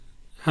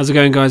How's it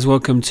going, guys?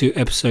 Welcome to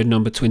episode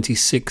number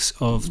 26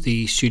 of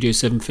the Studio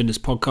 7 Fitness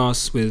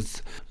podcast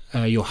with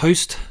your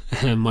host,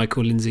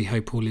 Michael Lindsay.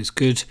 Hope all is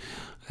good.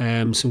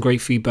 Some great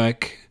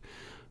feedback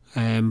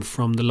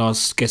from the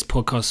last guest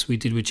podcast we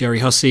did with Jerry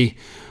Hussey.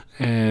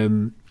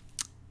 And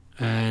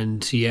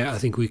yeah, I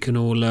think we can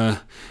all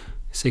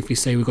safely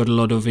say we got a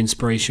lot of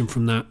inspiration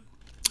from that.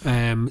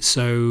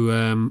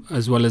 So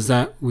as well as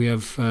that, we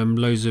have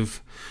loads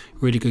of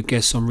really good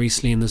guests on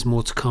recently, and there's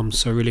more to come.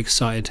 So really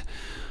excited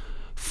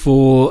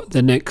for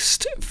the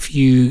next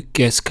few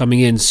guests coming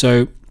in.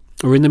 So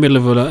we're in the middle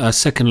of a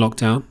second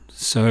lockdown.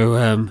 So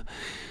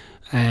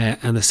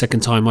and the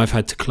second time I've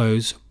had to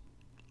close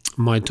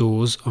my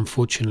doors,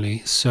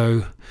 unfortunately.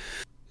 So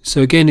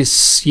again,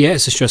 it's a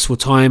stressful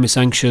time. It's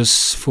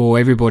anxious for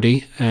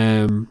everybody.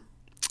 And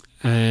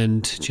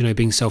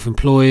being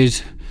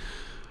self-employed,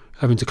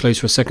 having to close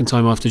for a second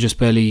time after just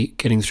barely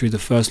getting through the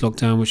first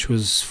lockdown, which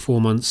was 4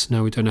 months.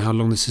 Now we don't know how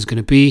long this is going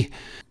to be.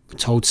 We're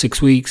told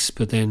 6 weeks,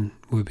 but then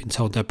we've been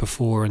told that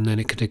before, and then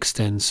it could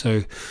extend.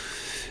 So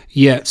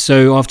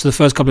after the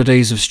first couple of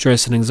days of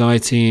stress and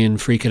anxiety and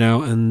freaking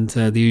out and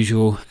the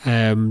usual,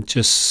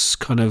 just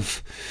kind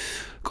of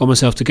got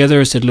myself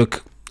together. I said,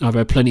 look, I've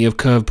had plenty of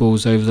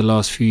curveballs over the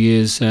last few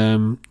years,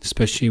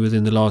 especially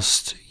within the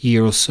last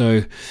year or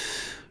so,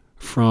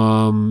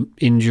 from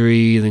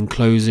injury, then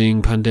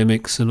closing,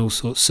 pandemics and all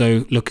sorts.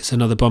 So look, it's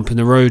another bump in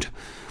the road.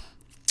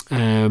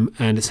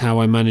 And it's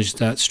how I manage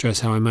that stress,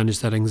 how I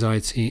manage that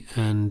anxiety,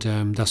 and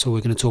that's what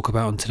we're going to talk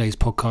about on today's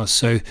podcast.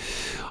 So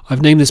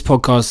I've named this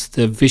podcast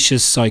The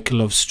Vicious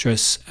Cycle of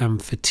Stress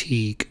and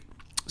Fatigue.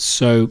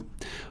 So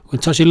we'll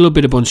touch a little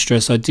bit upon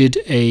stress. I did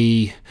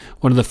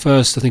one of the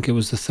first, I think it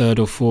was the third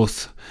or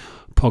fourth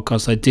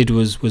podcast I did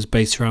was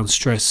based around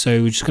stress.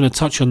 So we're just going to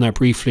touch on that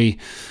briefly,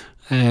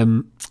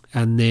 and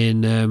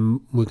then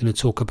we're going to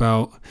talk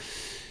about,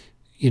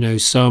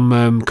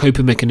 some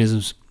coping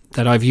mechanisms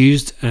that I've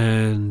used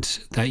and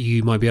that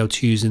you might be able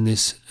to use in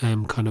this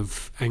kind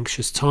of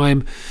anxious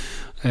time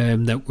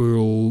that we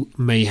all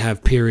may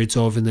have periods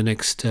of in the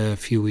next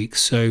few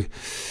weeks. So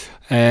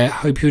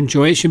hope you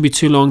enjoy it. It shouldn't be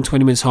too long,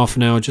 20 minutes, half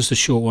an hour, just a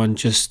short one,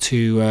 just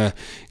to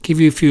give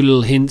you a few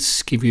little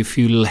hints, give you a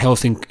few little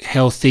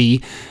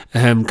healthy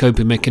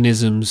coping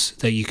mechanisms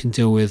that you can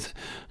deal with,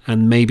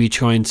 and maybe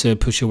trying to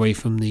push away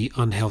from the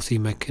unhealthy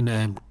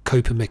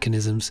coping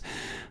mechanisms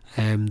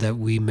that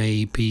we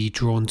may be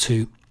drawn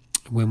to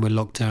when we're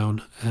locked down,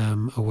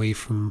 away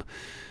from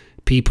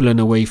people and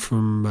away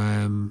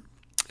from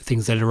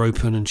things that are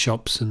open and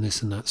shops and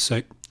this and that.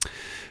 So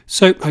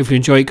hopefully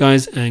enjoy it,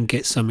 guys, and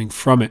get something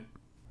from it.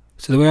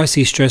 So the way I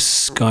see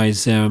stress,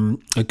 guys, a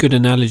good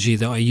analogy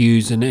that I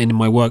use and in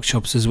my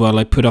workshops as well,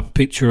 I put up a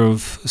picture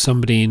of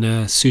somebody in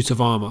a suit of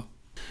armor.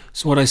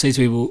 So what I say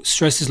to people,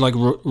 stress is like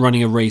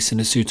running a race in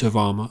a suit of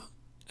armor.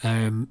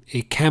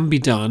 It can be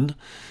done,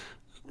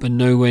 but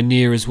nowhere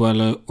near as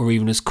well or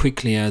even as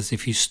quickly as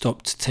if you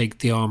stop to take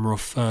the armor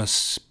off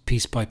first,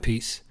 piece by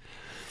piece.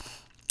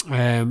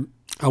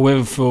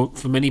 However,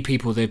 for many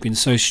people, they've been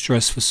so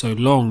stressed for so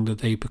long that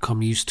they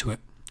become used to it.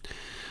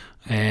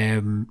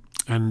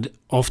 And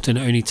often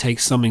it only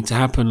takes something to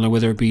happen, like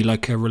whether it be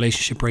like a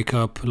relationship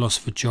breakup, a loss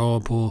of a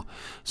job, or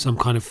some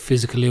kind of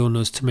physical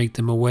illness, to make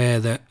them aware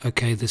that,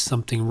 okay, there's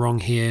something wrong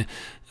here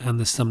and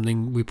there's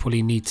something we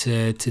probably need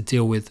to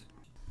deal with.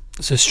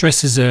 So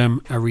stress is a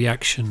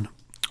reaction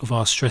of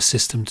our stress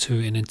system to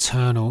an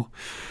internal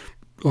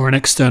or an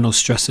external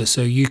stressor.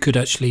 So you could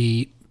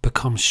actually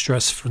become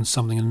stressed from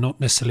something and not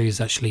necessarily has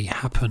actually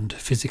happened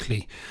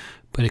physically,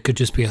 but it could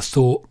just be a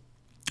thought,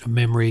 a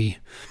memory,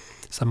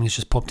 something that's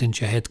just popped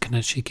into your head can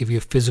actually give you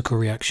a physical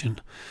reaction.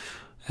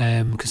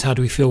 Because how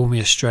do we feel when we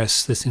are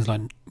stressed? There's things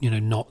like,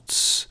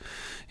 knots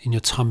in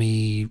your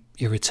tummy,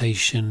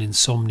 irritation,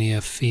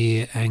 insomnia,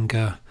 fear,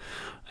 anger.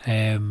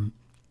 It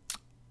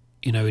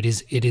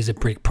is a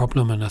big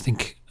problem, and I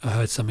think I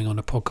heard something on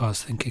a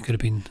podcast, I think it could have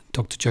been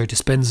Dr. Joe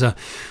Dispenza,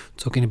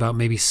 talking about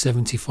maybe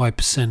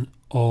 75%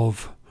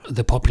 of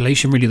the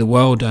population, really the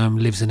world,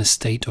 lives in a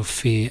state of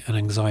fear and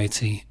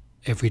anxiety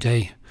every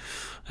day,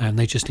 and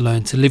they just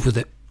learn to live with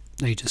it.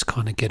 They just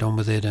kind of get on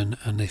with it, and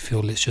they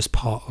feel it's just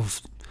part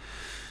of,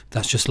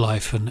 that's just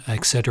life, and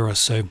etc.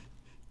 So,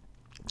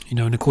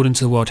 and according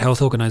to the World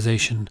Health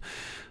Organization,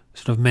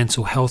 sort of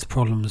mental health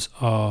problems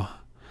are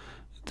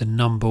the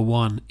number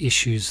one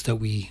issues that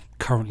we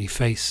currently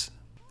face.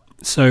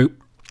 So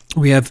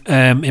we have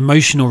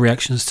emotional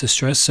reactions to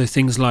stress, so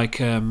things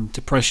like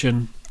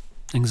depression,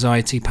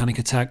 anxiety, panic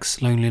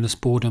attacks, loneliness,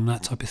 boredom,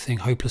 that type of thing,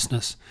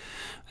 hopelessness.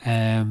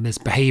 There's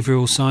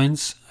behavioural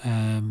signs,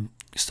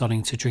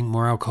 starting to drink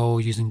more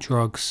alcohol, using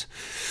drugs,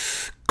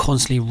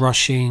 constantly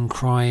rushing,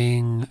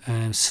 crying,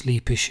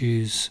 sleep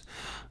issues,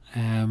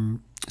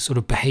 sort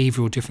of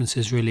behavioural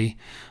differences really.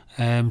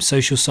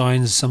 Social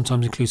signs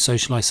sometimes include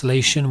social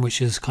isolation,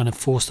 which is kind of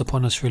forced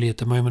upon us really at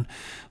the moment,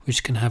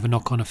 which can have a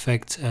knock-on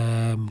effect.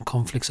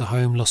 Conflicts at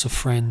home, loss of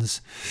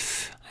friends,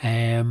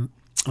 and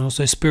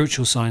also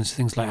spiritual signs,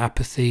 things like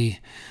apathy,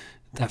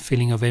 that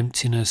feeling of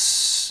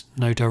emptiness,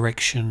 no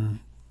direction,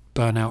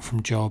 burnout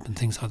from job and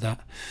things like that.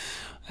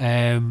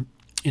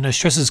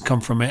 Stresses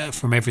come from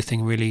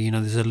everything really.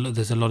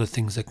 There's a lot of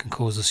things that can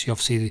cause us. You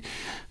obviously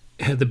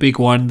the big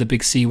one, the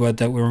big C word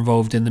that we're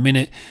involved in the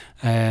minute.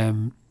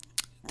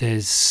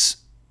 There's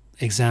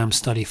exam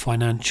study,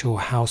 financial,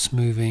 house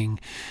moving,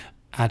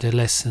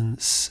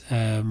 adolescence,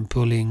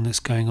 bullying that's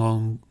going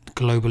on,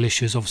 global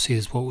issues obviously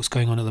is what's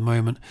going on at the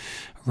moment,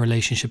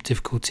 relationship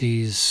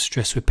difficulties,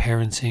 stress with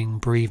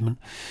parenting, bereavement.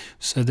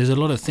 So there's a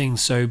lot of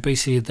things. So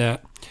basically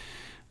that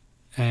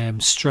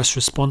stress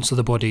response of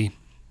the body,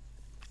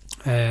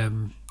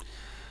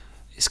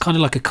 it's kind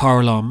of like a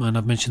car alarm, and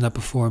I've mentioned that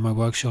before in my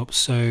workshops.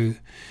 So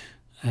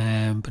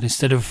but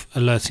instead of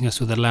alerting us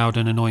with a loud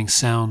and annoying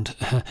sound,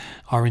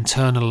 our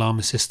internal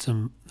alarm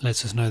system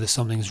lets us know that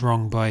something's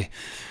wrong by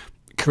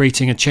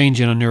creating a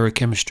change in our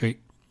neurochemistry.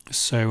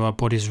 So our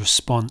body's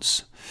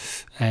response,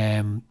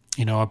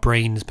 our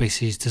brain is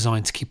basically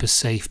designed to keep us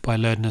safe by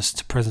alerting us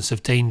to presence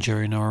of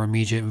danger in our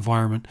immediate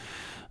environment.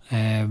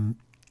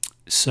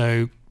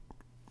 So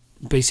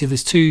basically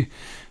there's two,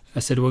 I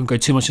said I won't go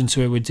too much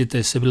into it. We did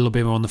this a little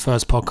bit more on the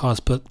first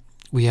podcast, but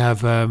we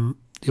have the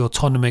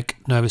autonomic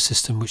nervous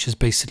system, which is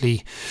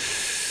basically,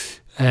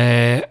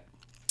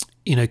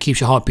 keeps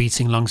your heart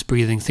beating, lungs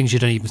breathing, things you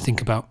don't even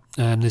think about.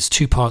 There's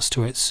two parts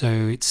to it. So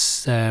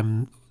it's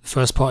the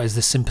first part is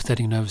the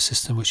sympathetic nervous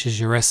system, which is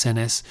your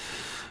SNS,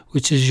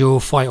 which is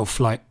your fight or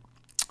flight.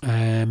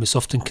 It's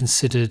often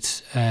considered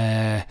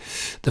the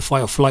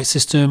fight or flight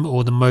system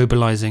or the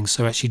mobilizing,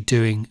 so actually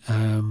doing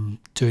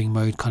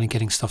mode, kind of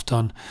getting stuff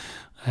done.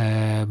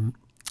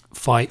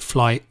 Fight,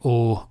 flight,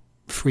 or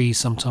freeze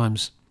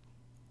sometimes.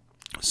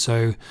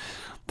 So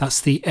that's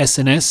the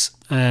SNS,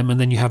 and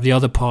then you have the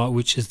other part,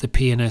 which is the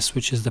PNS,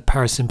 which is the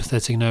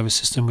parasympathetic nervous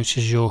system, which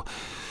is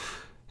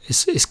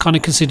it's kind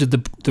of considered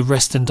the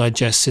rest and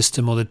digest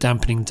system, or the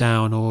dampening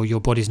down, or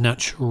your body's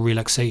natural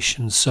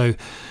relaxation. So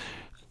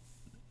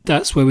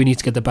that's where we need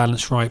to get the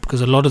balance right,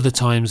 because a lot of the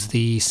times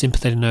the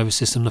sympathetic nervous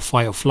system, the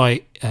fight or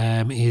flight,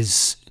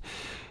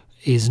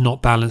 is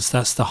not balanced.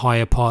 That's the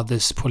higher part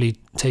that's probably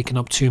taken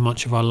up too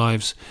much of our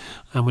lives,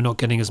 and we're not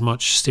getting as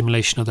much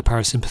stimulation of the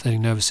parasympathetic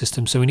nervous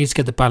system. So we need to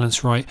get the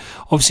balance right.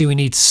 Obviously we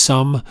need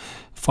some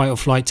fight or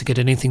flight to get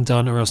anything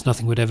done, or else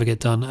nothing would ever get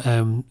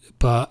done,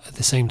 but at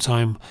the same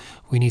time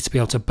we need to be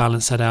able to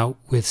balance that out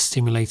with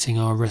stimulating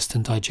our rest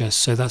and digest.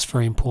 So that's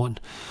very important.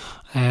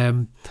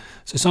 So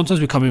sometimes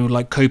we come in with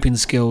like coping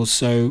skills.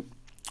 So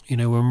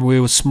when we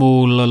were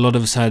small, a lot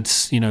of us had,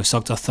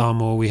 sucked our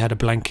thumb, or we had a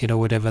blanket or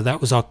whatever.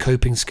 That was our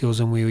coping skills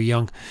when we were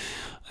young.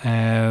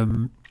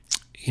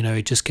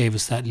 It just gave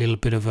us that little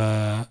bit of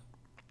a,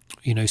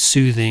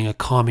 soothing, a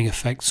calming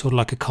effect, sort of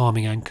like a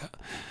calming anchor.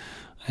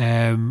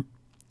 And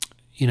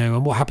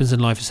what happens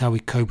in life is how we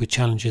cope with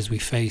challenges we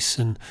face.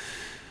 And,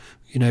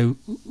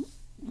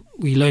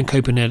 we learn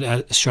coping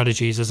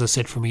strategies, as I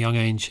said, from a young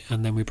age,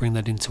 and then we bring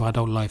that into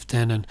adult life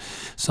then. And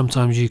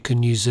sometimes you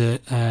can use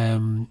it,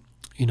 turn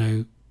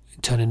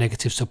a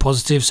negative to a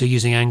positive. So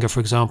using anger, for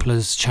example,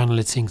 as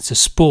channeling to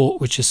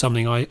sport, which is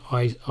something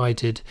I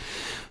did.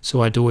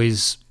 So I'd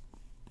always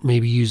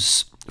maybe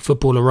use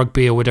football or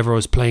rugby or whatever I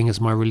was playing as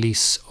my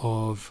release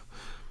of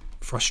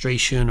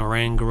frustration or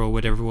anger or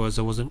whatever it was.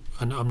 I'm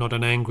not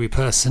an angry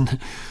person.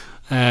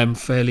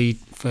 Fairly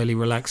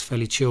relaxed,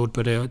 fairly chilled,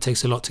 but it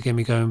takes a lot to get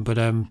me going. But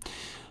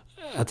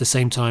at the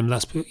same time,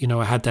 that's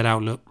I had that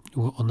outlet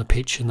on the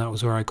pitch, and that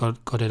was where I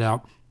got it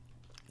out.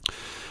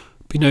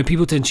 But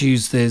people tend to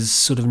use there's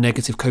sort of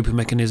negative coping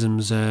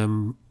mechanisms.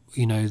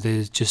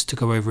 There's, just to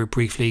go over it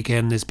briefly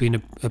again, there's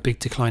been a big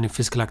decline in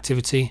physical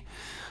activity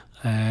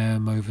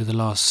over the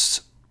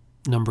last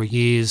number of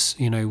years.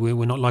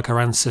 We're not like our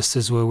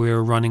ancestors where we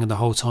were running the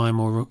whole time,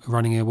 or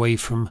running away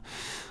from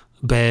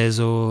bears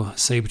or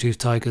saber-toothed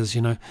tigers.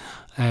 A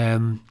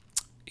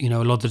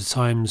lot of the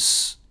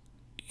times,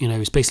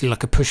 it's basically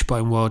like a push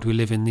button world we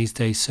live in these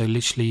days. So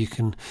literally you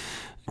can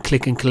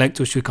click and collect,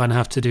 which we kind of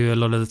have to do a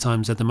lot of the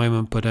times at the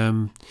moment. But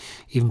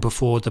even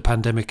before the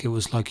pandemic, it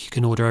was like you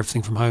can order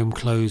everything from home,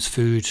 clothes,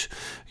 food.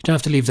 You don't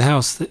have to leave the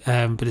house.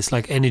 But it's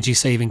like energy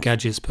saving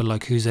gadgets. But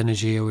like, whose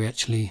energy are we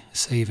actually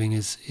saving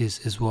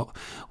is what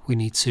we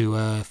need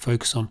to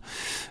focus on.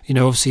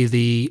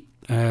 Obviously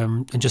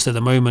and just at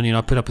the moment,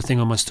 I put up a thing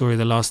on my story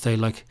the last day,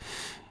 like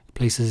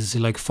places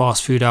like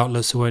fast food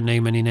outlets, I won't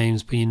name any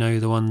names, but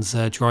the ones,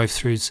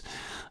 drive-throughs,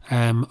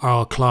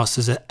 are classed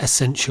as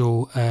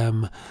essential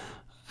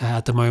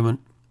at the moment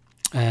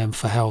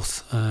for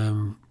health,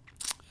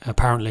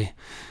 apparently,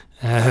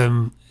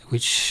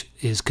 which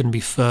couldn't be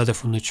further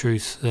from the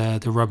truth.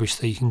 The rubbish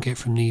that you can get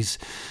from these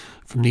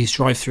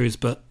drive-throughs,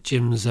 but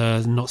gyms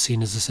are not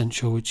seen as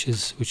essential, which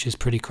is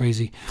pretty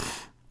crazy.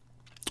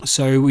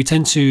 So we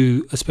tend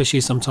to, especially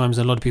sometimes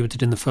a lot of people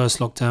did in the first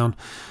lockdown,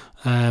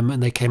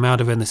 and they came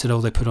out of it and they said,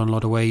 they put on a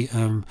lot of weight.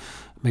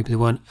 Maybe they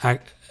weren't,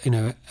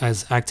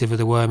 as active as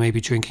they were. Maybe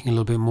drinking a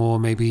little bit more,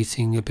 maybe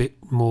eating a bit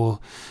more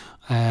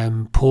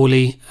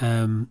poorly,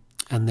 and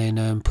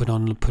then put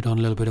on a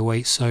little bit of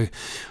weight. So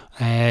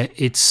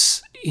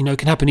it's it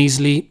can happen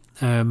easily.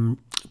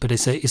 But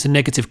it's a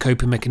negative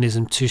coping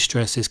mechanism to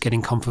stress. It's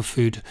getting comfort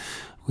food,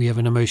 we have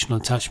an emotional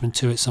attachment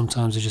to it.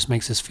 Sometimes it just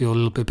makes us feel a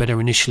little bit better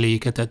initially. You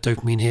get that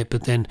dopamine hit,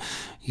 but then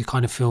you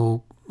kind of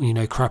feel,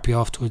 crappy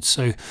afterwards.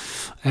 So,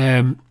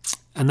 and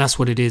that's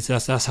what it is.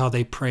 That's how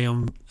they prey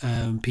on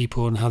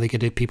people, and how they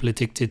get people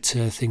addicted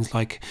to things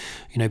like,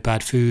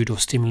 bad food or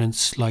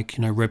stimulants like,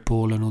 Red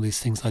Bull and all these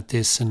things like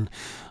this, and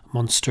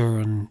Monster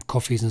and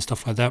coffees and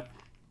stuff like that.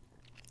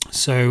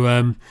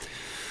 So,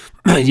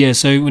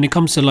 so when it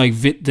comes to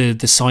like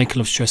the cycle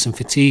of stress and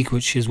fatigue,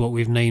 which is what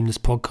we've named this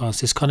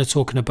podcast, it's kind of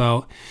talking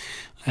about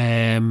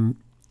how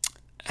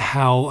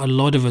a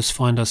lot of us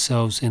find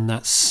ourselves in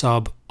that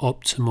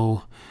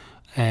suboptimal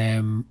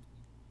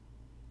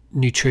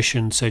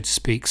nutrition, so to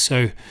speak.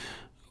 So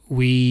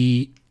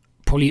we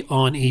probably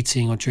aren't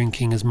eating or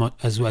drinking as much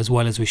as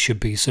well as we should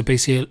be. So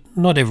basically,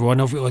 not everyone.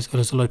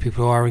 There's a lot of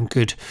people who are in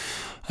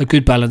a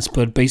good balance,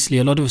 but basically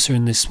a lot of us are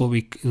in this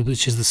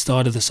which is the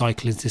start of the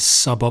cycle, is this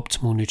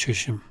suboptimal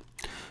nutrition.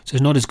 So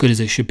it's not as good as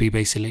it should be,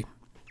 basically.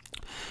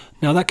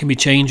 Now that can be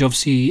changed.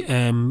 Obviously,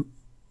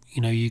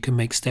 you can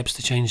make steps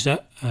to change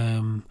that.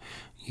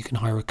 You can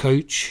hire a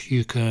coach.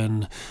 You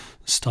can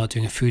start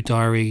doing a food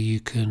diary. You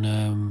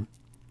can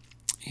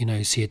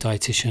see a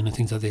dietitian and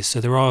things like this. So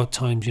there are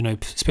times,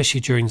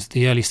 especially during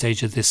the early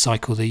stage of this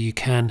cycle, that you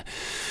can,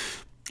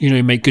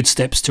 make good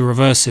steps to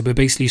reverse it. But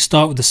basically, you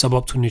start with the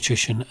suboptimal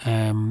nutrition.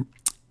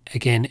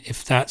 Again,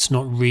 if that's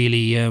not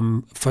really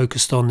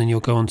focused on, then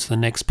you'll go on to the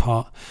next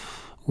part,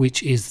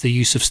 which is the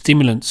use of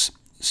stimulants.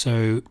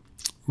 So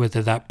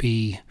whether that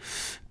be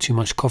too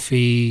much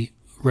coffee,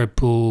 Red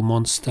Bull,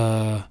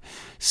 Monster,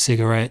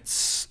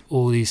 cigarettes,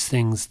 all these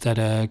things that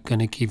are going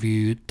to give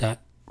you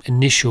that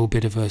initial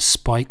bit of a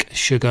spike,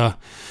 sugar,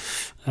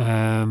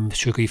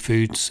 sugary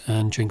foods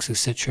and drinks,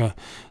 etc.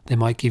 They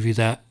might give you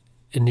that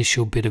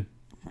initial bit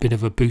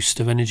of a boost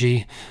of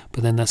energy,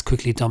 but then that's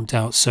quickly dumped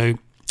out. So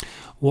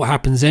what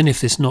happens then,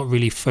 if it's not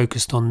really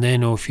focused on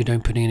then, or if you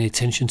don't put any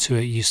attention to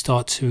it, you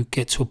start to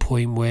get to a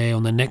point where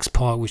on the next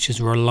part, which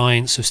is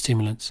reliance of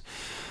stimulants.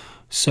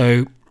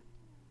 So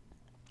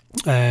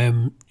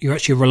you're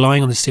actually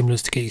relying on the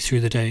stimulants to get you through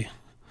the day.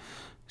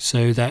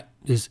 So that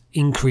there's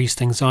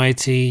increased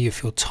anxiety, you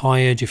feel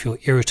tired, you feel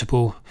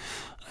irritable,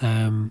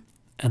 and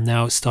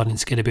now it's starting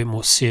to get a bit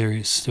more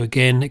serious. So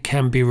again, it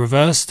can be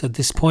reversed at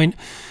this point,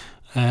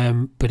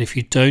 but if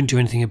you don't do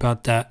anything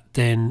about that,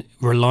 then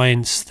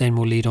reliance then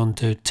will lead on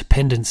to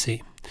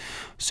dependency.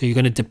 So you're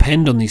going to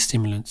depend on these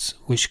stimulants,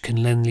 which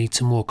can then lead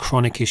to more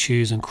chronic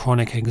issues and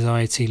chronic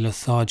anxiety,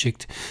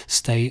 lethargic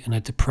state, and a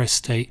depressed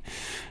state.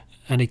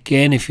 And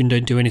again, if you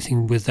don't do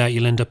anything with that,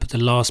 you'll end up at the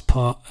last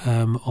part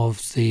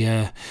of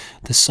the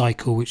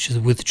cycle, which is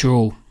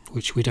withdrawal,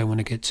 which we don't want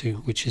to get to,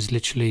 which is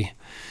literally,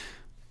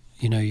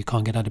 you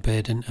can't get out of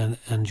bed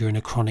and you're in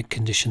a chronic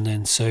condition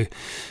then. So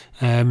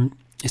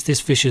it's this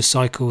vicious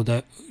cycle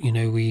that,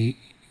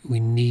 we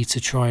need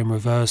to try and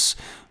reverse,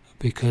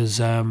 because,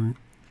 that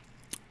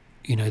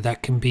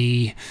can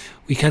be,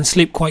 we can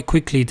slip quite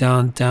quickly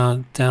down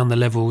the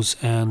levels,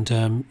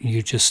 and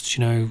you just,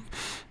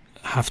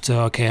 have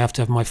to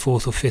have my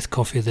fourth or fifth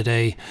coffee of the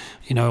day.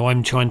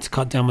 I'm trying to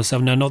cut down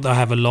myself now, not that I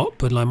have a lot,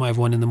 but I might have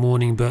one in the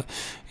morning. But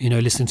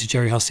listen to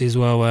Jerry Hussey as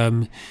well.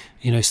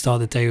 Start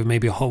the day with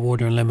maybe a hot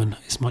water and lemon.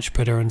 It's much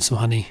better, and some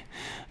honey,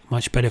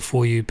 much better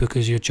for you,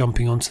 because you're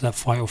jumping onto that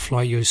fight or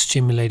flight. You're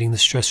stimulating the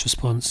stress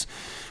response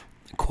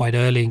quite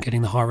early and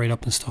getting the heart rate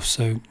up and stuff.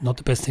 So not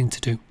the best thing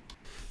to do.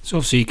 So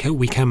obviously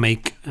we can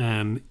make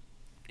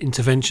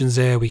interventions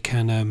there. We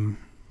can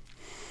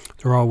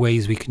there are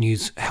ways we can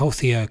use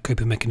healthier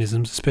coping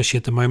mechanisms, especially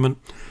at the moment.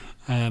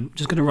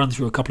 Just going to run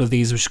through a couple of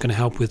these, which are going to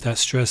help with that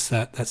stress,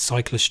 that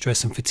cycle of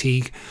stress and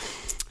fatigue.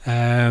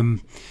 The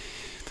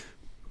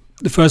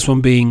first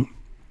one being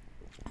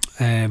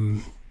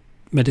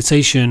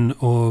meditation,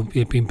 or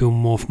being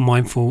more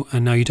mindful.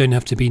 And now you don't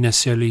have to be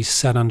necessarily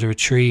sat under a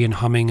tree and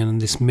humming, and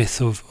this myth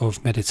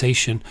of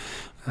meditation.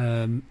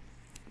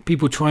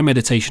 People try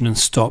meditation and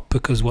stop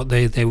because what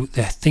they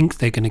think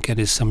they're going to get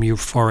is some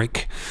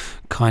euphoric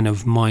kind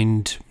of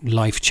mind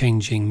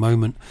life-changing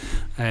moment.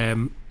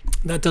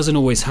 That doesn't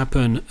always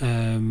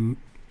happen.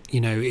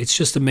 It's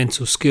just a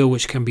mental skill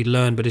which can be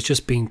learned, but it's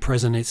just being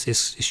present.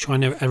 It's trying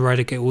to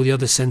eradicate all the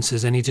other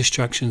senses, any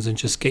distractions, and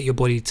just get your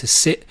body to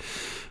sit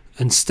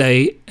and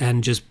stay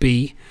and just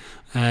be.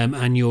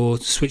 And you're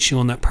switching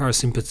on that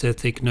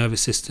parasympathetic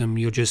nervous system.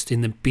 You're just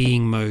in the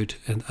being mode,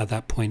 and at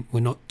that point, we're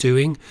not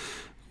doing.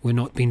 We're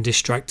not being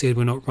distracted.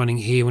 We're not running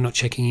here. We're not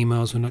checking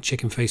emails. We're not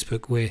checking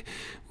Facebook.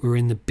 We're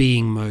in the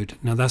being mode.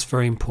 Now that's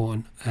very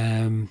important.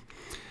 And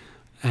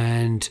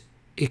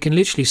it can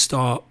literally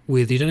start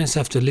with, you don't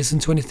have to listen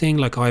to anything.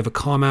 Like I have a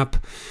Calm app.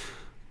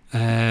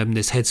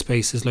 There's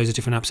Headspace. There's loads of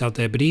different apps out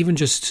there. But even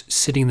just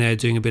sitting there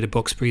doing a bit of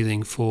box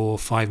breathing for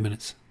 5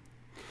 minutes.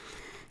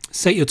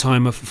 Set your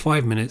timer for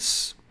 5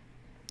 minutes,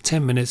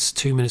 10 minutes,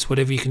 2 minutes,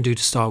 whatever you can do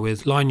to start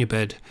with. Lie in your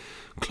bed.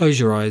 Close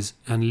your eyes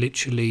and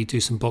literally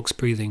do some box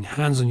breathing,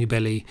 hands on your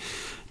belly.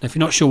 Now, if you're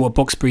not sure what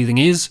box breathing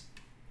is,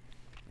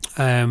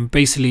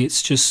 basically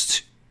it's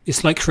just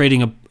it's like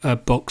creating a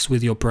box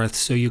with your breath.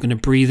 So you're going to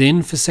breathe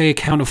in for, say, a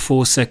count of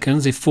 4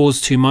 seconds. If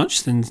 4's too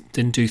much, then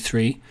do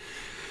 3.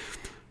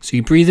 So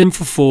you breathe in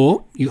for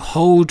 4, you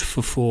hold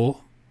for 4,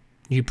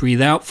 you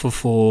breathe out for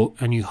 4,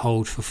 and you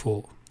hold for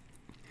 4.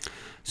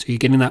 So you're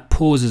getting that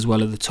pause as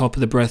well at the top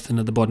of the breath and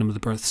at the bottom of the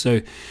breath.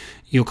 So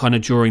you're kind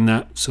of drawing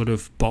that sort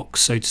of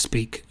box, so to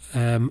speak.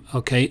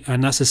 Okay,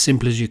 and that's as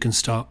simple as you can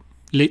start.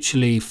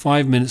 Literally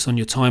 5 minutes on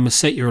your timer,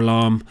 set your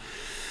alarm,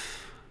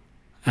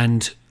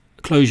 and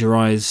close your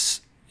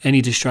eyes,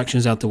 any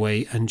distractions out the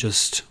way, and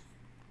just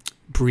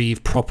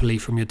breathe properly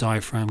from your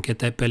diaphragm. Get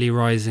that belly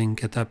rising,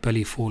 get that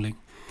belly falling.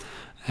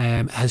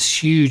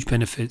 Has huge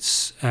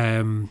benefits.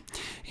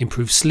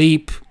 Improves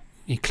sleep.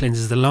 It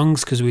cleanses the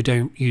lungs because we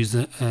don't use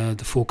the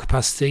full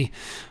capacity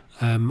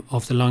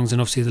of the lungs,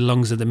 and obviously the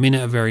lungs at the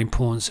minute are very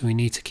important, so we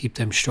need to keep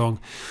them strong.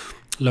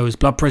 Lowers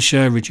blood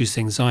pressure, reduces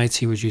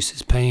anxiety,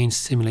 reduces pain,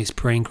 stimulates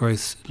brain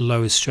growth,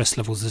 lowers stress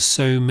levels. There's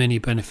so many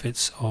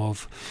benefits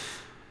of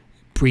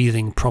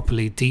breathing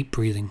properly, deep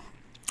breathing.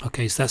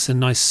 Okay, so that's a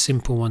nice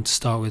simple one to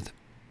start with.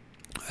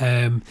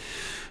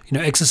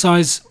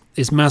 Exercise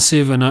is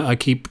massive, and I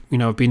keep,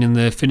 I've been in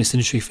the fitness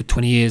industry for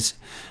 20 years,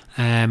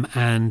 and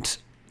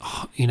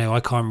I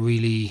can't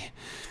really,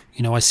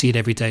 I see it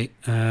every day,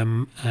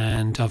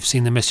 and I've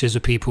seen the messages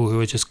of people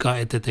who are just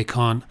gutted that they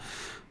can't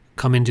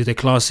come into their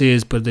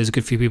classes, but there's a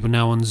good few people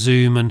now on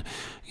Zoom, and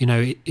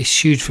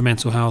it's huge for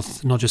mental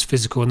health, not just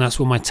physical. And that's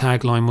what my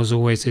tagline was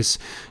always, is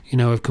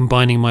of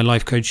combining my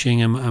life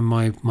coaching and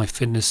my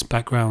fitness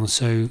background.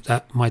 So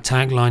that my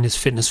tagline is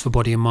fitness for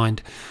body and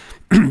mind.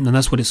 And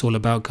that's what it's all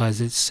about,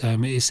 guys.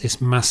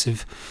 It's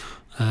massive,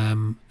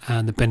 and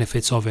the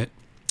benefits of it.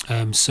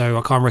 So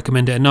I can't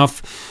recommend it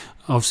enough.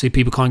 Obviously,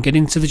 people can't get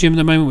into the gym at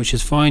the moment, which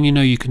is fine.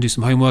 You can do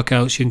some home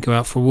workouts. You can go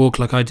out for a walk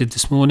like I did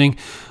this morning.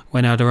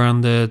 Went out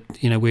around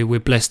we're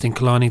blessed in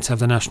Killarney to have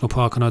the national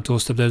park on our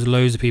doorstep. There's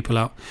loads of people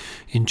out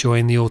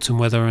enjoying the autumn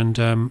weather, and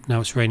now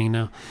it's raining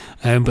now.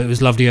 But it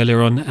was lovely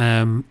earlier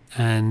on,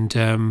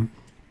 and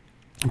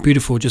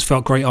beautiful. Just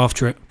felt great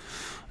after it.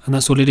 And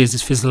that's all it is.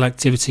 It's physical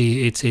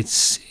activity.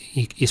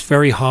 It's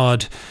very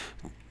hard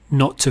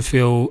not to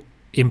feel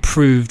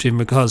improved in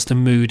regards to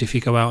mood if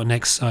you go out and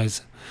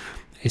exercise.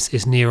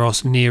 It's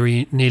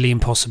nearly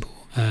impossible.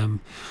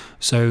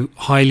 So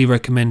highly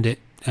recommend it.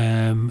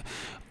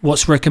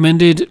 What's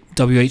recommended?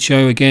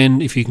 WHO,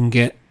 again, if you can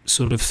get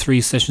sort of 3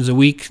 sessions a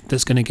week,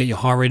 that's going to get your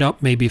heart rate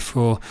up. Maybe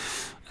for,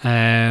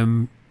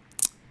 they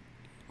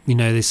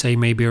say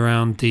maybe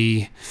around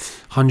the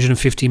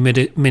 150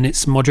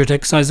 minutes moderate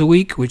exercise a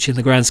week, which in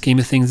the grand scheme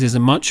of things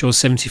isn't much, or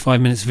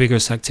 75 minutes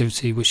vigorous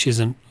activity, which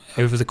isn't,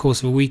 over the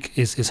course of a week,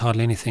 is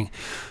hardly anything.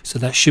 So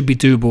that should be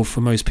doable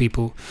for most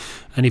people.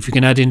 And if you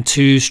can add in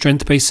 2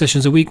 strength-based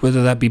sessions a week,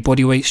 whether that be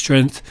body weight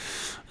strength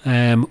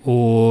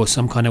or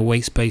some kind of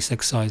weights-based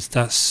exercise,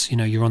 that's,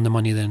 you're on the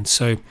money then.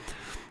 So it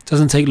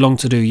doesn't take long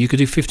to do. You could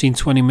do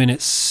 15-20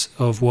 minutes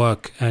of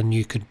work, and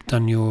you could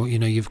done your,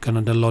 you've done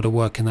a lot of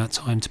work in that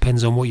time.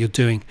 Depends on what you're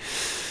doing.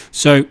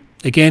 So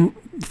again,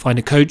 find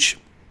a coach.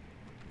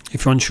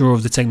 If you're unsure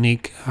of the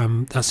technique,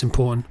 that's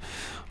important.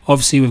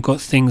 Obviously, we've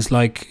got things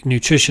like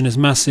nutrition is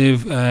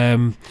massive.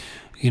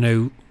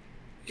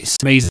 It's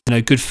amazing.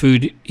 Good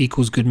food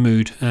equals good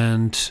mood,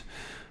 and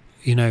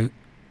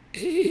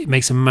it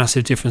makes a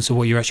massive difference to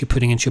what you're actually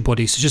putting into your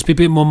body. So just be a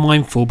bit more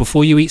mindful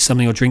before you eat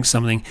something or drink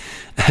something.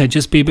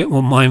 Just be a bit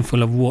more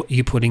mindful of what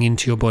you're putting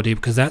into your body,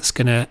 because that's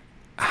going to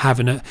have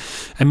an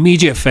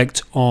immediate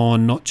effect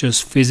on not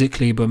just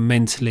physically but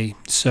mentally.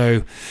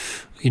 So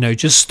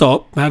just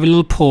stop, have a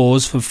little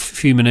pause for a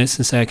few minutes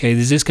and say, okay,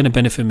 is this going to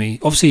benefit me?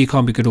 Obviously, you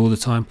can't be good all the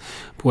time.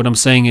 But what I'm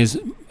saying is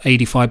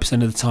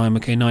 85% of the time,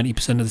 okay,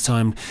 90% of the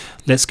time,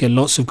 let's get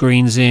lots of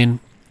greens in,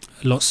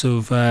 lots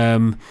of,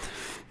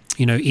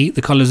 eat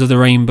the colours of the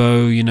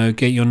rainbow,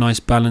 get your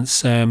nice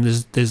balance.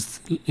 There's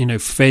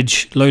veg,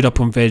 load up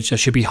on veg. That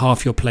should be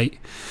half your plate.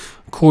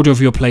 A quarter of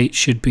your plate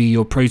should be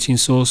your protein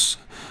source.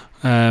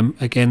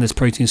 Again, there's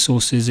protein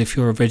sources if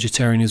you're a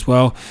vegetarian as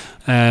well.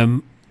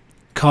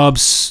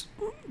 Carbs,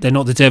 they're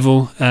not the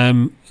devil.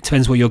 It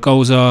depends what your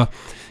goals are.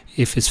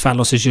 If it's fat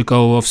loss is your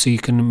goal, obviously you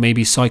can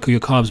maybe cycle your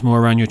carbs more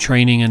around your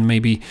training, and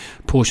maybe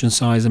portion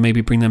size, and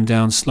maybe bring them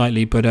down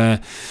slightly. But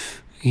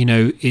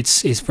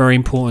it's very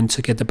important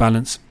to get the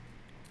balance.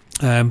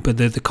 But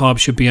the carb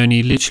should be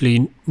only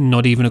literally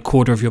not even a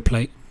quarter of your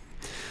plate.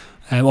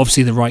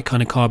 Obviously the right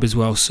kind of carb as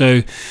well.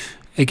 So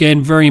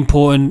again, very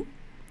important.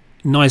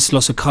 Nice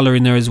lots of colour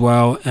in there as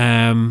well.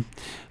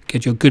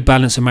 Get your good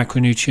balance of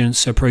macronutrients,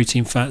 so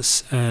protein,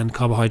 fats and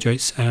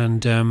carbohydrates,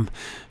 and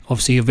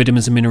obviously your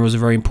vitamins and minerals are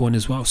very important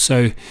as well.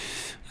 So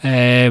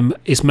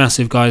it's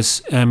massive,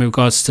 guys, in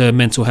regards to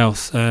mental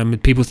health.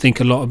 People think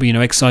a lot of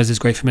exercise is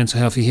great for mental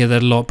health. You hear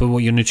that a lot, but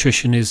what your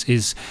nutrition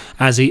is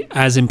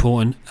as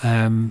important,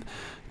 and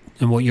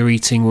what you're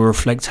eating will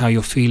reflect how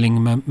you're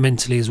feeling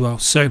mentally as well.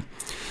 So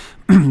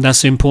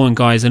that's important,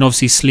 guys. And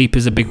obviously sleep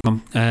is a big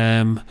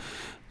one.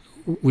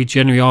 We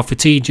generally are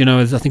fatigued.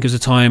 I think it was a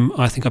time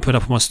I put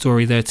up on my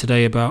story there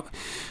today about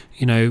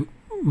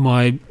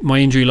my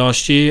injury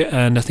last year,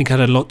 and I think it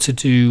had a lot to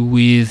do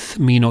with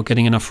me not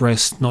getting enough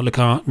rest, not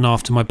looking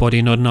after my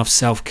body, not enough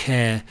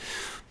self-care.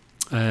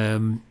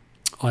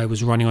 I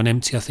was running on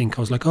empty. I think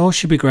I was like,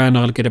 should be grand,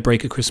 I'll get a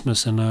break at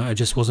Christmas, and I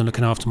just wasn't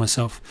looking after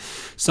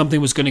myself. Something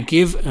was going to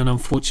give, and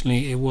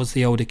unfortunately it was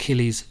the old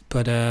Achilles.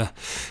 But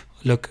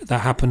look,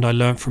 that happened. I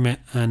learned from it,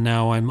 and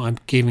now I'm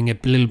giving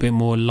it a little bit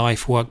more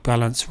life-work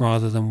balance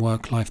rather than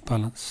work-life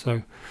balance.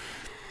 So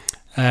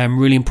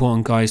really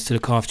important, guys, to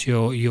look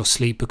after your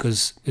sleep,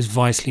 because it's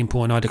vitally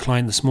important. I had a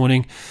client this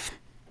morning,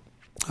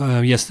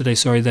 yesterday,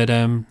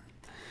 that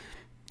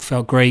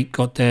felt great,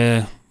 got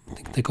there, I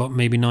think they got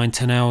maybe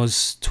 9-10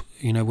 hours,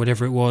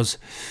 whatever it was,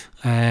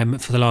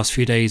 for the last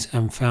few days,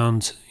 and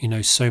found,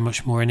 so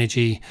much more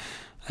energy,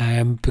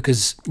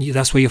 because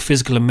that's where your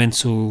physical and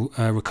mental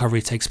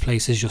recovery takes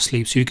place, is your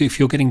sleep. So if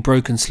you're getting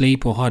broken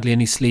sleep or hardly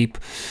any sleep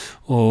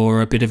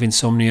or a bit of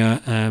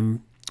insomnia,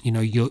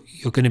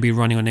 you're going to be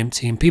running on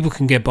empty, and people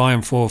can get by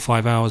in 4 or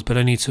 5 hours, but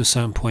only to a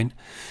certain point,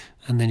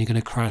 and then you're going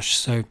to crash.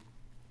 So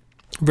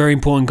very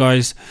important,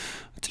 guys,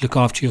 to look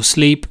after your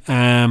sleep,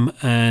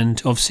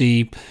 and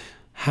obviously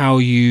how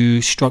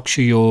you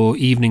structure your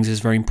evenings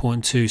is very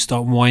important too.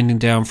 Start winding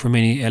down from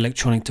any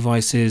electronic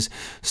devices,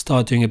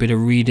 start doing a bit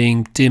of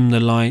reading, dim the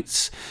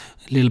lights,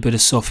 a little bit of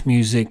soft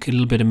music, a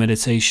little bit of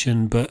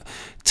meditation, but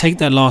take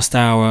that last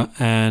hour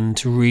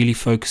and really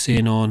focus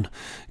in on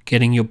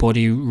getting your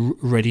body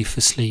ready for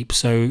sleep.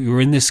 So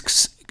we're in this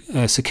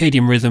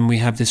circadian rhythm. We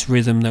have this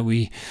rhythm that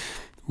we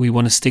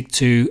want to stick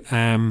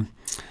to,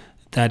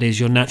 that is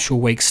your natural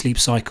wake sleep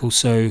cycle.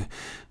 So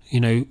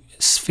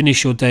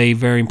finish your day,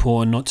 very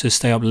important, not to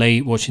stay up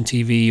late watching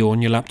TV or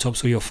on your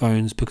laptops or your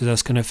phones, because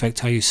that's going to affect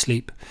how you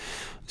sleep.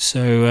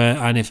 So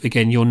and if,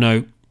 again, you'll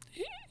know,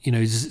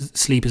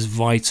 sleep is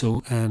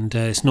vital, and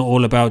it's not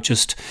all about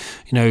just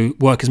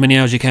work as many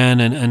hours as you can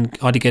and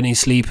hardly get any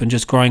sleep and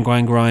just grind.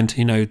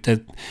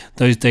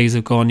 Those days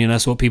have gone.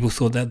 That's what people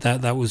thought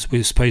that was we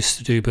were supposed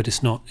to do, but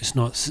it's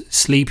not.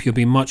 Sleep, you'll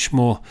be much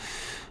more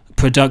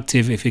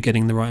productive if you're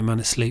getting the right amount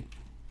of sleep.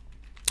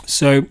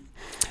 So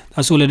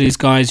that's all it is,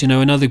 guys.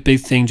 Another big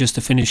thing, just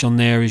to finish on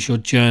there, is your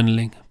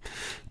journaling.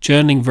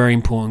 Journaling, very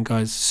important,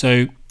 guys.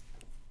 So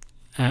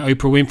Oprah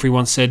Winfrey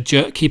once said,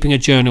 keeping a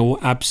journal will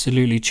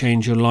absolutely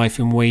change your life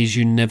in ways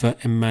you never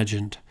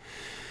imagined.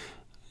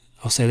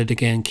 I'll say that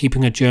again.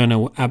 Keeping a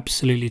journal will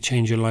absolutely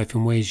change your life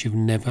in ways you've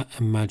never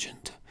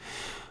imagined.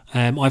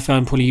 I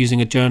found probably using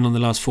a journal in the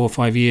last 4 or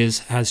 5 years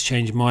has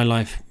changed my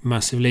life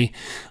massively.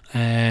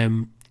 I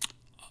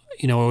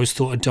always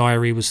thought a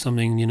diary was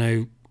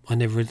something, I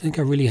never think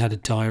I really had a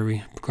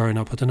diary growing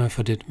up. I don't know if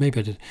I did. Maybe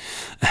I did.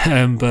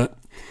 But,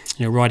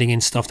 writing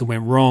in stuff that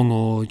went wrong,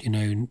 or,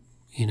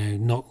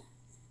 not,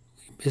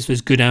 this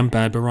was good and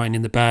bad, but writing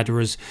in the bad.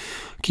 Whereas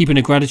keeping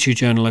a gratitude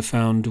journal, I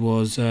found,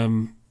 was,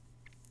 that's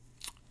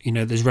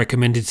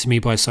recommended to me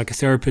by a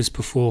psychotherapist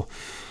before,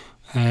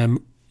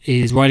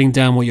 is writing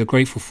down what you're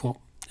grateful for.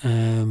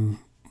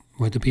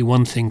 Whether it be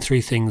one thing,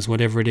 3 things,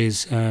 whatever it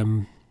is.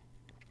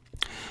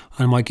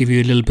 I might give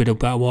you a little bit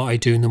about what I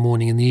do in the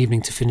morning and the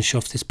evening to finish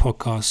off this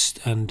podcast,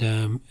 and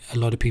a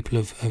lot of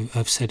people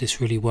have said it's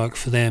really worked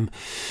for them.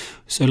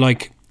 So,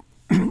 like,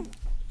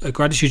 a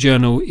gratitude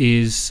journal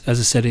is, as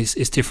I said,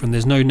 it's different.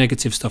 There's no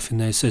negative stuff in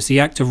there. So it's the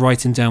act of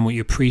writing down what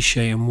you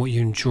appreciate and what you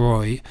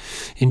enjoy.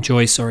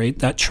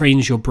 That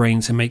trains your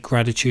brain to make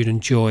gratitude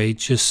and joy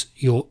just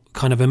your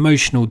kind of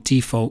emotional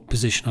default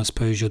position, I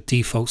suppose. Your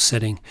default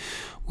setting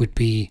would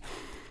be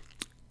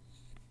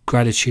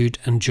gratitude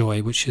and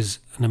joy, which is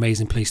an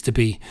amazing place to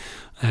be.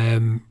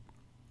 So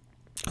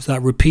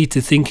that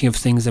repeated thinking of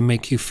things that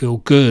make you feel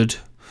good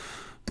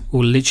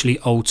will literally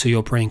alter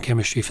your brain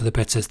chemistry for the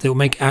better. It will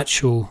make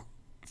actual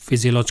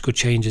physiological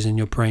changes in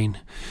your brain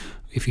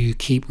if you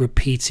keep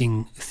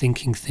repeating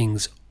thinking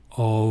things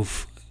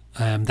of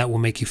that will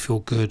make you feel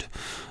good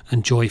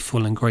and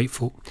joyful and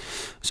grateful.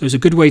 So it's a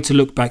good way to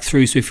look back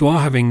through. So if you are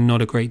having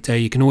not a great day,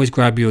 you can always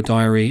grab your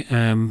diary.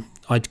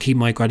 I'd keep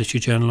my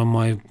gratitude journal on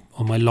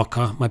my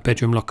locker, my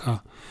bedroom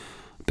locker,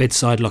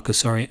 bedside locker,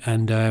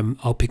 and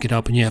I'll pick it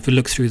up, and you have to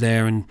look through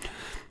there, and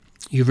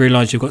you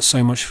realise you've got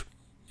so much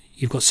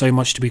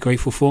to be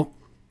grateful for,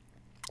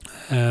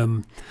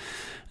 and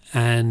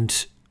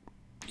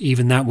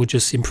even that will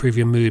just improve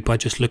your mood by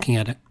just looking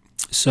at it.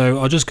 So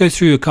I'll just go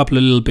through a couple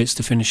of little bits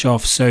to finish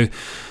off. So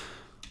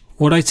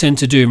what I tend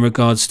to do in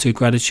regards to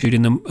gratitude,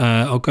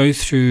 I'll go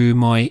through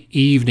my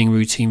evening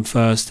routine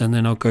first, and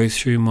then I'll go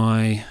through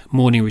my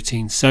morning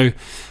routine. So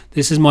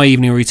this is my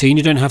evening routine.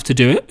 You don't have to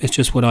do it. It's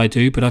just what I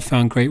do, but I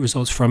found great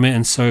results from it,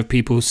 and so have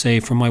people say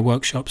from my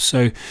workshops.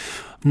 So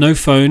no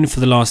phone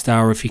for the last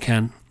hour if you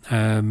can.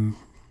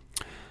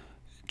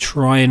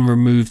 Try and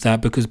remove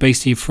that, because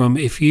basically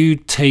if you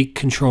take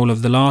control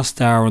of the last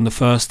hour and the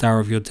first hour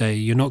of your day,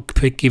 you're not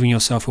giving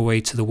yourself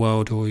away to the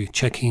world, or you're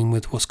checking in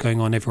with what's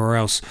going on everywhere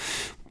else.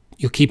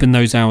 You're keeping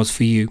those hours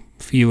for you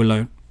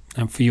alone,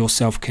 and for your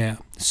self-care.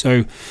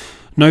 So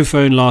no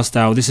phone last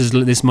hour. This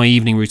is my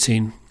evening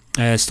routine.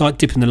 Start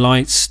dipping the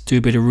lights, do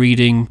a bit of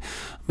reading,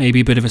 maybe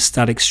a bit of a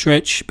static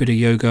stretch, a bit of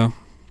yoga,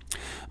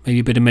 maybe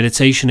a bit of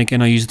meditation.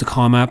 Again, I use the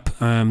Calm app.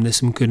 There's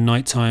some good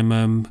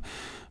nighttime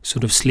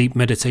sort of sleep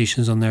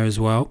meditations on there as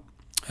well.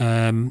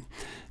 And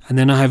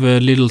then I have a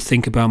little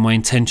think about my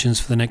intentions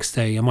for the next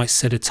day. I might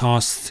set a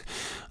task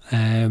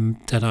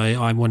that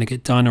I want to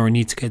get done or I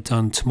need to get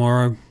done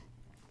tomorrow.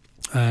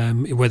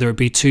 Whether it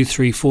be 2,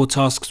 3, 4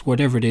 tasks,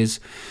 whatever it is.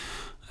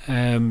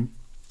 And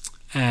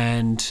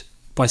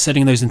by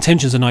setting those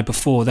intentions the night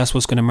before, that's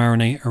what's going to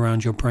marinate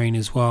around your brain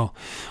as well.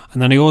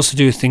 And then I also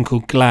do a thing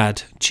called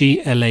GLAD,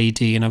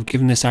 GLAD, and I've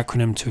given this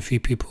acronym to a few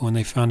people and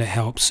they found it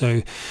helps.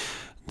 So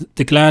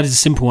the GLAD is a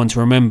simple one to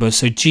remember.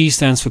 So G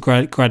stands for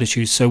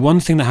gratitude. So one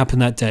thing that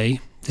happened that day,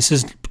 this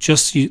is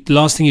just the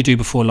last thing you do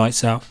before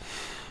lights out.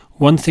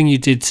 One thing you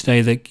did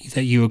today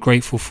that you were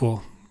grateful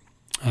for.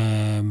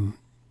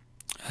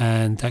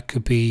 And that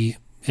could be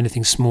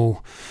anything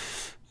small.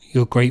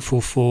 You're grateful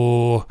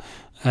for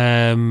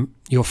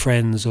your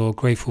friends, or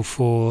grateful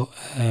for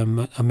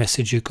a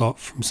message you got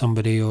from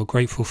somebody, or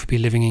grateful for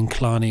being living in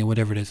Killarney, or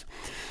whatever it is.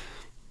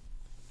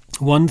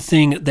 One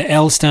thing, the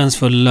L stands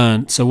for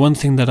learnt. So one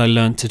thing that I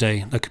learnt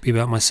today, that could be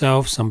about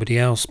myself, somebody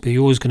else, but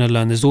you're always going to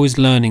learn. There's always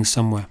learning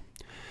somewhere.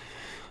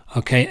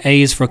 Okay,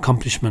 A is for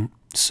accomplishment.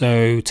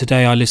 So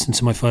today I listened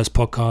to my first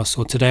podcast,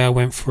 or today I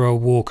went for a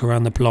walk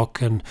around the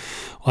block and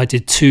I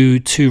did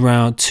two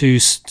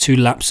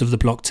laps of the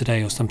block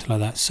today, or something like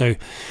that. So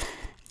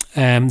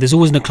there's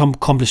always an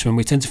accomplishment.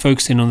 We tend to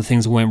focus in on the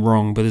things that went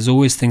wrong, but there's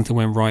always things that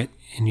went right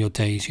in your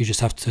days. You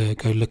just have to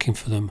go looking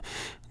for them.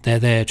 They're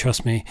there,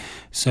 trust me.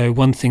 So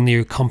one thing that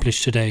you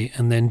accomplished today.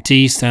 And then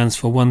D stands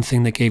for one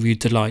thing that gave you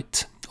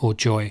delight or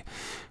joy.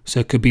 So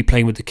it could be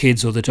playing with the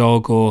kids or the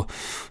dog, or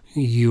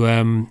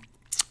you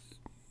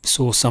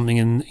saw something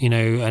in,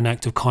 an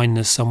act of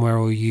kindness somewhere,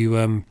 or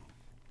you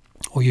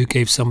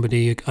gave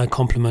somebody a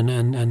compliment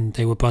and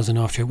they were buzzing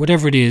after it.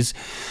 Whatever it is,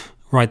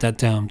 write that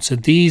down. So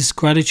these: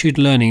 gratitude,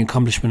 learning,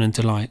 accomplishment and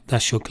delight.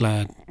 That's your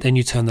GLAD. Then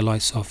you turn the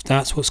lights off.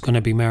 That's what's going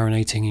to be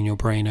marinating in your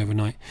brain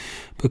overnight.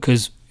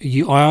 Because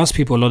I ask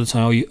people a lot of the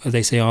time,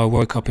 they say, I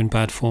woke up in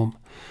bad form.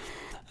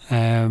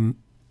 And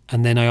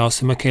then I ask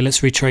them, okay,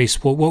 let's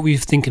retrace. What were you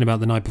thinking about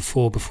the night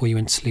before you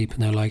went to sleep?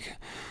 And they're like,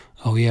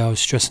 oh yeah, I was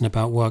stressing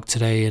about work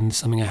today and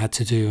something I had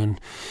to do. And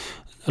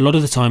a lot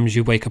of the times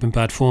you wake up in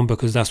bad form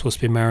because that's what's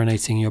been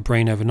marinating in your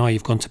brain overnight.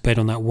 You've gone to bed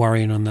on that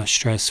worry and on that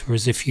stress.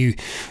 Whereas if you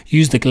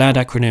use the GLAD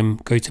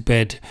acronym, go to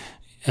bed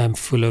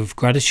full of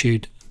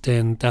gratitude,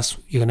 then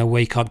you're going to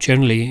wake up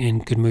generally in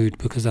good mood,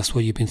 because that's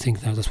what you've been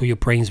thinking of. That's what your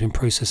brain's been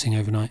processing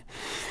overnight.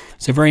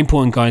 So very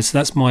important, guys. So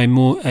that's my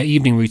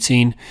evening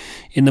routine.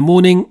 In the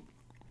morning,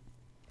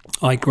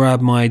 I grab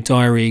my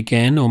diary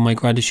again, or my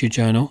gratitude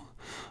journal,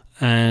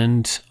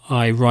 and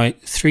I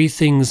write 3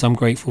 things I'm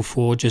grateful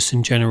for, just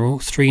in general,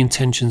 3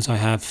 intentions I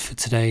have for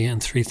today,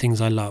 and 3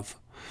 things I love.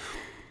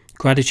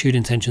 Gratitude,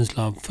 intentions,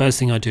 love. First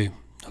thing I do,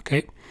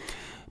 okay?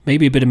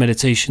 Maybe a bit of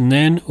meditation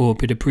then, or a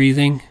bit of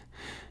breathing,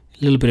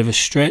 a little bit of a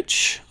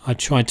stretch. I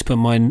tried to put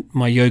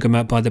my yoga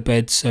mat by the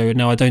bed, so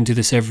now I don't do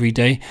this every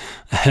day.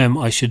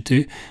 I should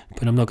do,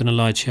 but I'm not going to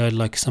lie to you,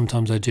 like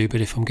sometimes I do, but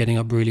if I'm getting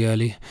up really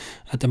early,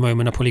 at the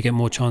moment I probably get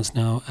more chance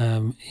now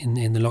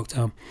in the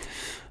lockdown.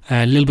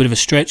 A little bit of a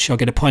stretch. I'll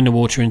get a pint of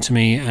water into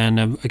me, and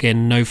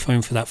again, no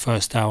phone for that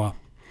first hour.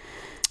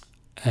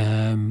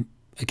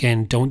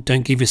 Again, don't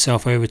give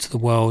yourself over to the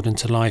world and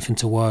to life and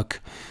to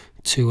work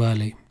too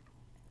early.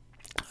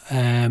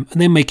 And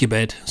then make your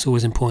bed. It's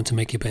always important to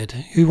make your bed.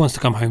 Who wants to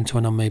come home to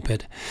an unmade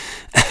bed?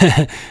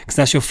 Because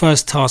that's your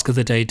first task of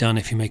the day done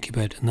if you make your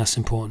bed, and that's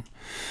important.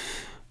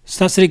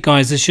 So that's it,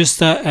 guys. It's just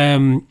that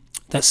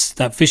that's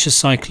that vicious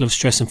cycle of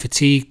stress and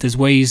fatigue. There's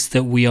ways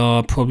that we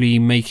are probably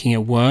making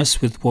it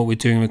worse with what we're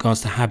doing in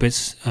regards to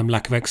habits,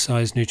 lack of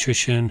exercise,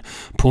 nutrition,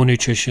 poor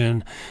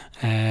nutrition,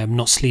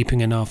 not sleeping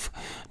enough.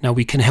 Now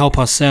we can help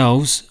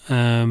ourselves,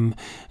 and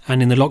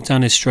in the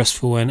lockdown is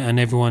stressful, and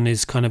everyone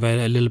is kind of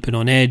a little bit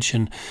on edge,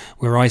 and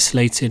we're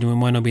isolated, and we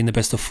might not be in the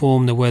best of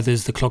form.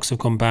 The clocks have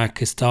gone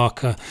back, it's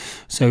darker.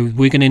 So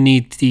we're going to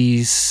need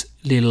these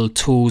little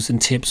tools and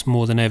tips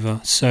more than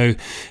ever. So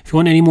if you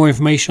want any more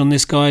information on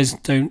this, guys,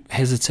 don't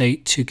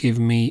hesitate to give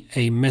me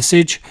a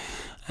message,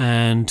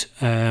 and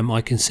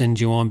I can send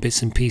you on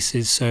bits and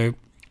pieces. So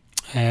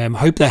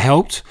hope that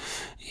helped.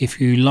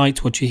 If you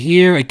liked what you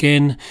hear,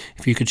 again,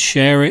 if you could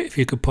share it, if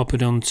you could pop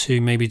it on to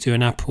maybe do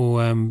an Apple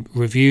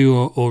review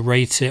or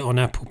rate it on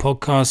Apple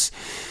Podcasts,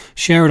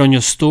 share it on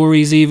your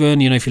stories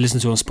even, if you listen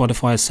to it on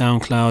Spotify,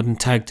 SoundCloud, and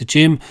tag the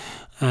gym,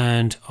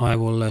 and I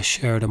will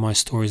share it on my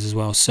stories as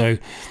well. So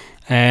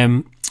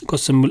got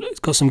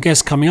some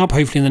guests coming up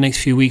hopefully in the next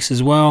few weeks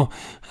as well,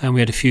 and we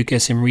had a few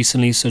guests in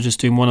recently, so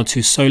just doing 1 or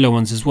 2 solo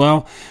ones as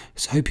well.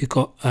 So I hope you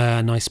got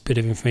a nice bit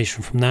of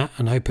information from that,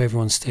 and I hope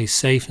everyone stays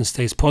safe and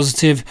stays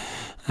positive.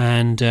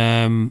 And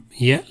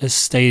let's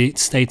stay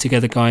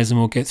together, guys, and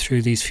we'll get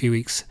through these few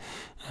weeks,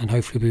 and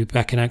hopefully we'll be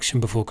back in action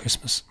before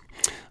Christmas.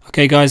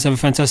 Okay, guys, have a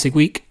fantastic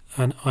week,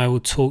 and I will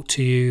talk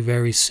to you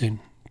very soon.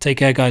 Take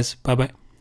care, guys. Bye bye.